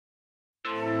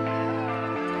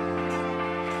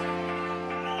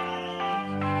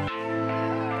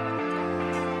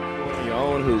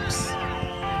own hoops.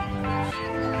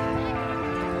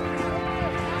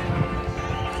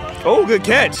 Oh, good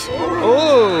catch.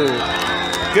 Oh,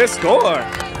 good score.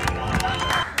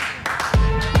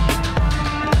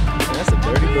 That's a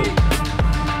dirty boot.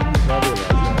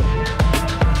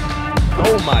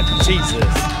 Oh my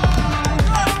Jesus.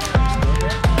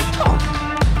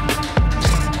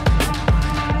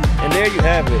 And there you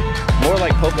have it. More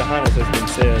like Pocahontas has been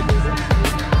said.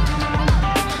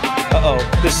 Uh-oh.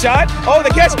 The shot. Oh, the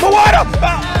catch. Moana.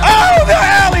 Oh, the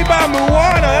alley by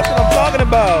Moana. That's what I'm talking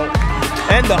about.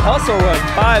 And the hustle run.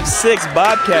 5'6"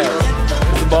 Bobcats.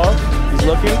 Here's the ball. He's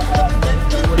looking.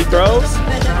 He throws.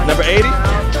 Number 80.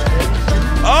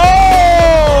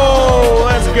 Oh,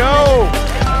 let's go.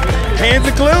 Hands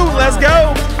a clue. Let's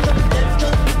go.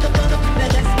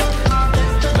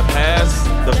 The pass.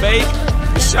 The fake.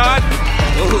 The shot.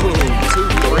 Ooh,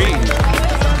 2-3.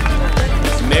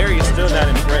 Mary is still not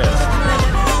impressed.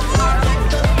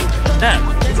 Nah,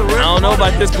 I don't know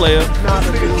about this player.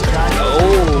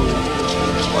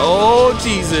 Oh,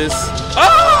 Jesus.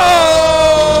 Oh!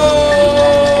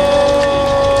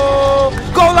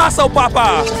 Golazo,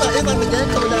 papa! It's like the game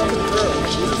coming down to the girl.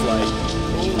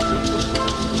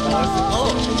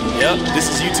 Yep, this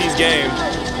is UT's game.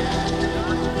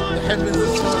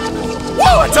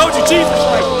 Whoa, I told you, Jesus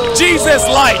light. Jesus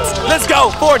light. Let's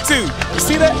go, 4-2. You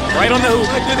see that? Right on the hoop.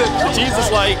 Jesus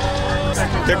light.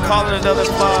 They're calling another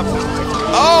flop.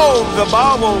 Oh, the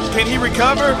ball will, can he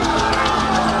recover?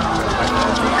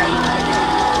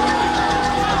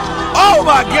 Oh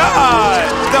my God!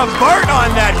 The burn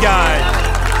on that guy.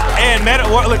 And Meta,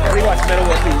 look, rewatch Meta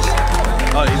War Piece.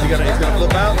 Oh, he's gonna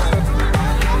flip out?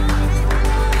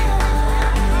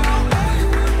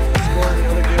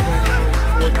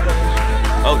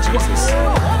 Oh Jesus.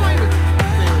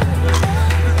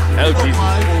 Oh Jesus.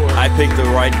 I picked the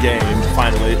right game,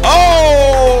 finally.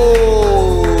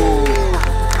 Oh!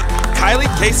 Kylie?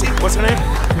 Casey? What's her name?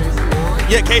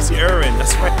 Yeah, Casey Irwin,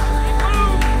 that's right.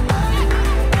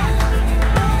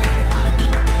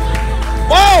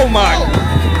 Oh my!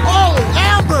 Oh,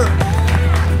 Amber!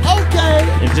 Okay!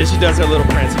 And then she does her little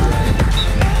prancy.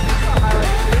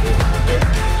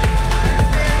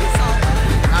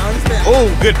 I understand. Oh,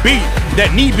 good beat.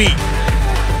 That knee beat.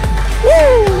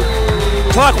 Woo!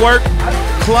 Clockwork.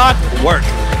 Clockwork.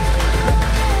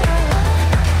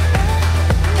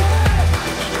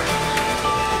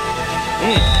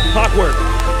 Clockwork.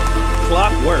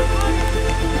 Clockwork.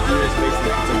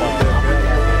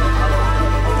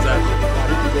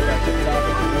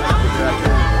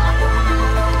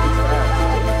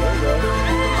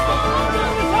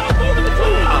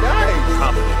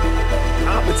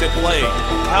 Competent play.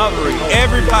 Cavalry.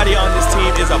 Everybody on this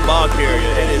team is a ball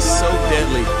carrier. It is so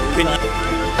deadly. Can you?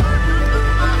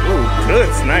 Ooh, good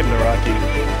sniping, Rocky.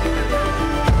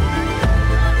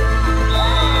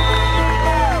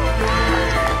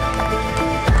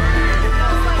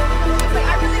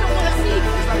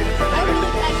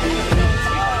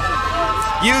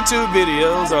 YouTube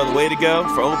videos are the way to go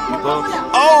for old people.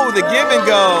 Oh, the give and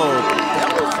go.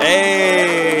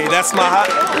 Hey, that's my hot.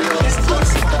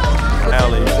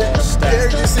 Alley.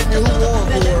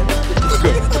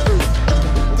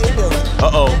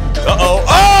 Uh-oh. Uh-oh.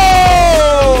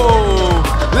 Oh!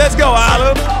 Let's go,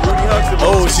 Olive.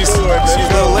 Oh, she's a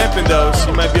little limping, though.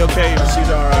 She might be okay, but she's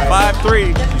all right.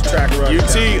 5'3". She's track running.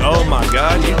 UT. Oh, my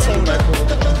God. UT.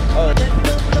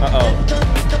 Uh-oh.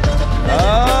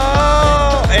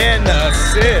 Oh, and the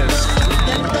assist.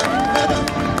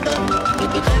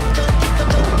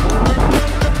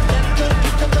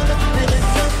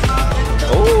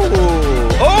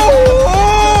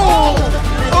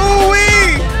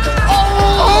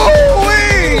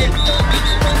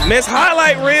 Miss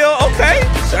Highlight Reel, okay.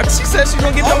 She said she's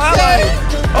gonna get the highlight.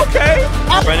 Okay.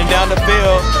 Running down the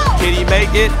field. Can he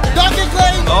make it?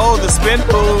 Oh, the spin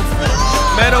move.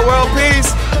 Meta World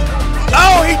Peace.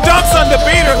 Oh, he dunks on the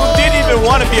beater who didn't even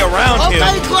want to be around him.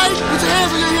 Okay, Clay, put your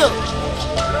hands on your hip.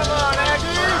 Come on,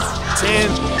 Aggies. 10.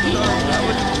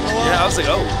 Yeah, I was like,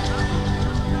 oh.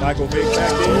 Michael Vick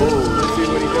back in. Let's see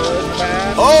what he does.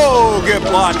 Pass. Oh, good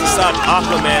block to stop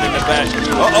Aquaman in the back.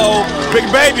 Uh-oh. Big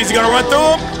baby's gonna run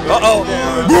through him. Uh-oh.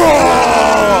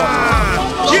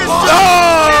 Yes,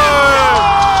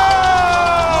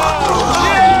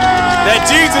 that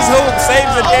Jesus hoop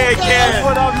saves the day again.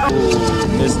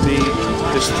 Miss B,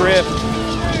 the strip.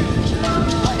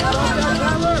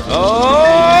 Oh!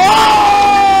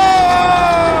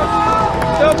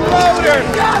 The floater!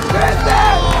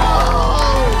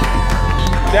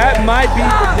 That might be the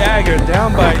dagger,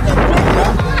 down by.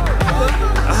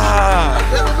 Ah.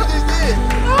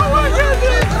 Oh my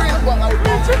goodness!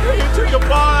 You took a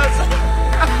pause.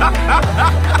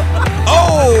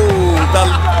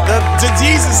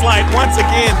 highlight once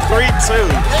again,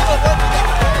 3-2.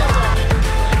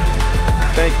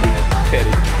 Thank you,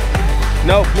 Teddy.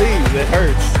 No, please, it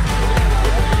hurts.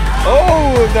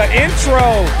 Oh, the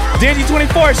intro. Dingy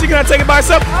 24, she gonna take it by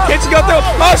herself. Can she go through?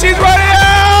 Oh, she's running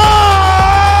out!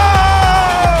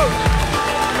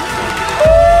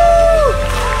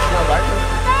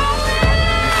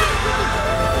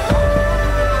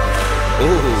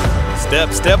 Woo! Ooh, step.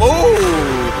 Ooh,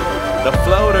 the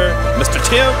floater. Mr.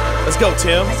 Tim, let's go,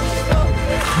 Tim.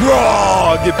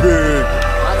 Raw, get big.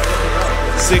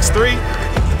 6'3".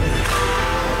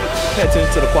 Pay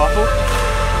attention to the quaffle.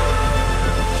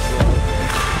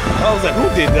 I was like, who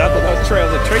did that? I thought that was Trey. I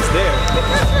was like, Trace there.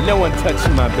 No one touched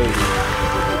my baby.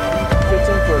 15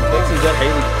 for Texas. Is that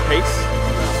Haley Pace?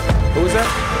 Who was that?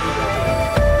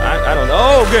 I don't know.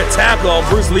 Oh, good tackle on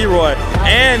Bruce Leroy.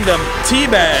 And the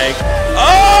teabag.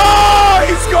 Oh,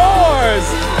 he scores.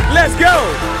 Let's go.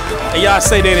 And y'all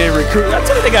say they didn't recruit. I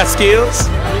tell you they got skills.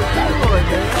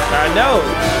 I know.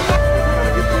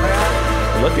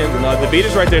 Looking. No, the beat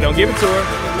is right there. Don't give it to her.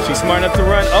 She's smart enough to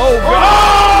run. Oh,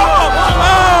 God.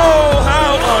 Oh,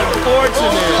 how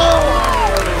unfortunate.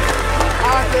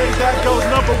 I think that goes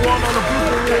 #1 on the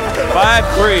blue reel.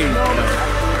 5-3.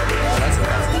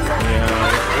 Yeah,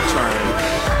 we're trying.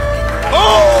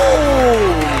 Oh,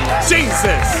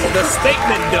 Jesus. The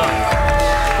statement done.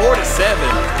 4-7.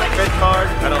 Red card,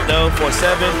 I don't know.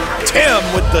 4-7. Tim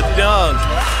with the dunk.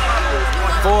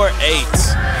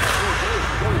 4-8.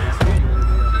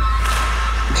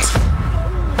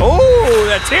 Oh,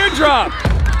 that teardrop.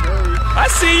 I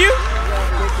see you.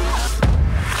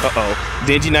 Uh-oh.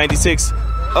 Dingy 96.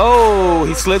 Oh,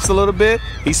 he slips a little bit.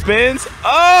 He spins.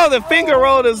 Oh, the finger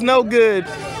roll is no good.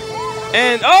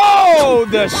 And, oh,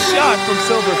 the shot from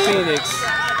Silver Phoenix.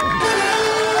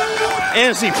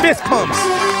 And she fist pumps.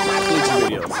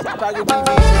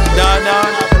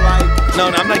 No,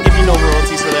 I'm not giving you no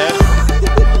royalties for that.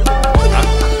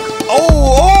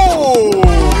 Oh!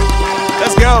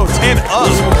 Let's go. 10 up.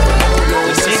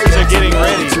 The Seekers are getting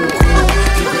ready.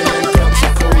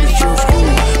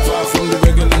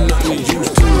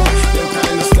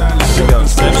 Go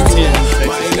 7-10.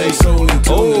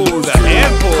 Oh, the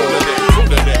handful.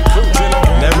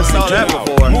 Never saw that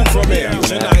before.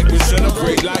 Tonight we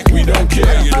celebrate like we don't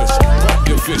care. You just pop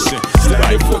your fishing,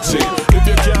 stand your foot in. If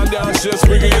you can't dance, just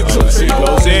bring your tootsie.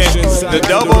 Goes in. The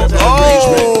double.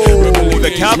 Oh,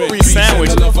 the Cavalry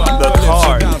sandwich. The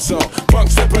card.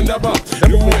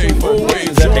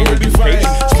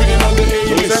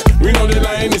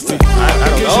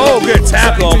 Oh, good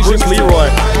tackle on Bruce Leroy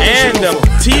and the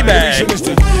teabag.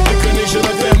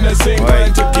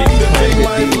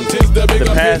 The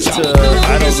pass to,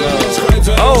 I don't know.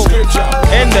 Oh,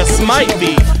 and the smite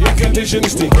beat.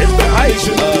 It's the height.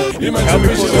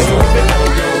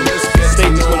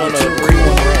 State just went on a 3-1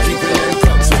 run.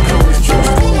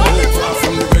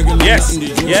 Yes.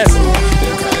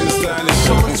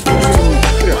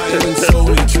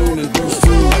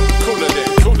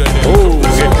 Oh,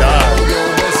 good job.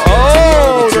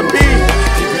 Oh, the beat.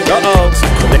 Uh-oh.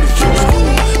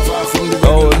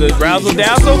 Oh, the razzle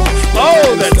dazzle.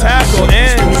 Oh, the tackle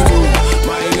and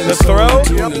the throw.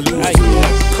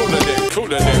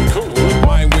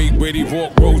 Mind weight, ready,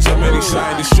 walk roads, so many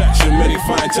side distraction, many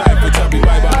fine type, but tell me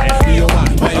bye-bye.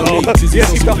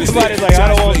 Yes, he talks about it like, I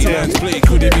don't want to.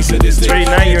 Trey,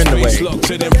 now you're in the way.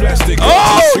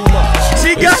 Oh,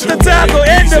 she got the tackle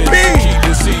and the beat.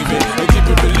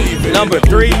 Number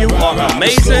 3, you are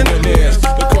amazing.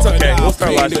 It's okay, we'll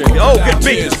start watching. Oh, good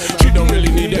beat.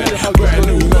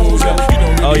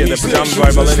 Oh, yeah, the pajamas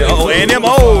right below it. Oh, A&M.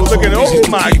 Oh, look at it. Oh,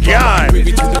 my God.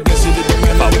 If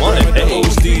I wanted, hey.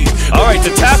 All right, the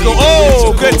tackle.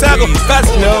 Oh, good tackle. That's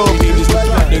no.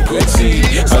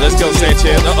 Let's go,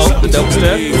 Sanchez. Uh-oh, the double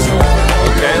step.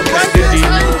 Okay,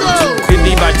 good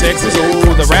D by Texas.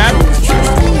 Oh, the wrap.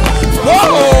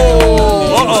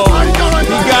 Whoa. Uh-oh.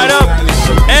 He got up.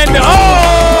 And,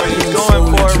 oh, he's going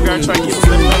for it. We're going to try to keep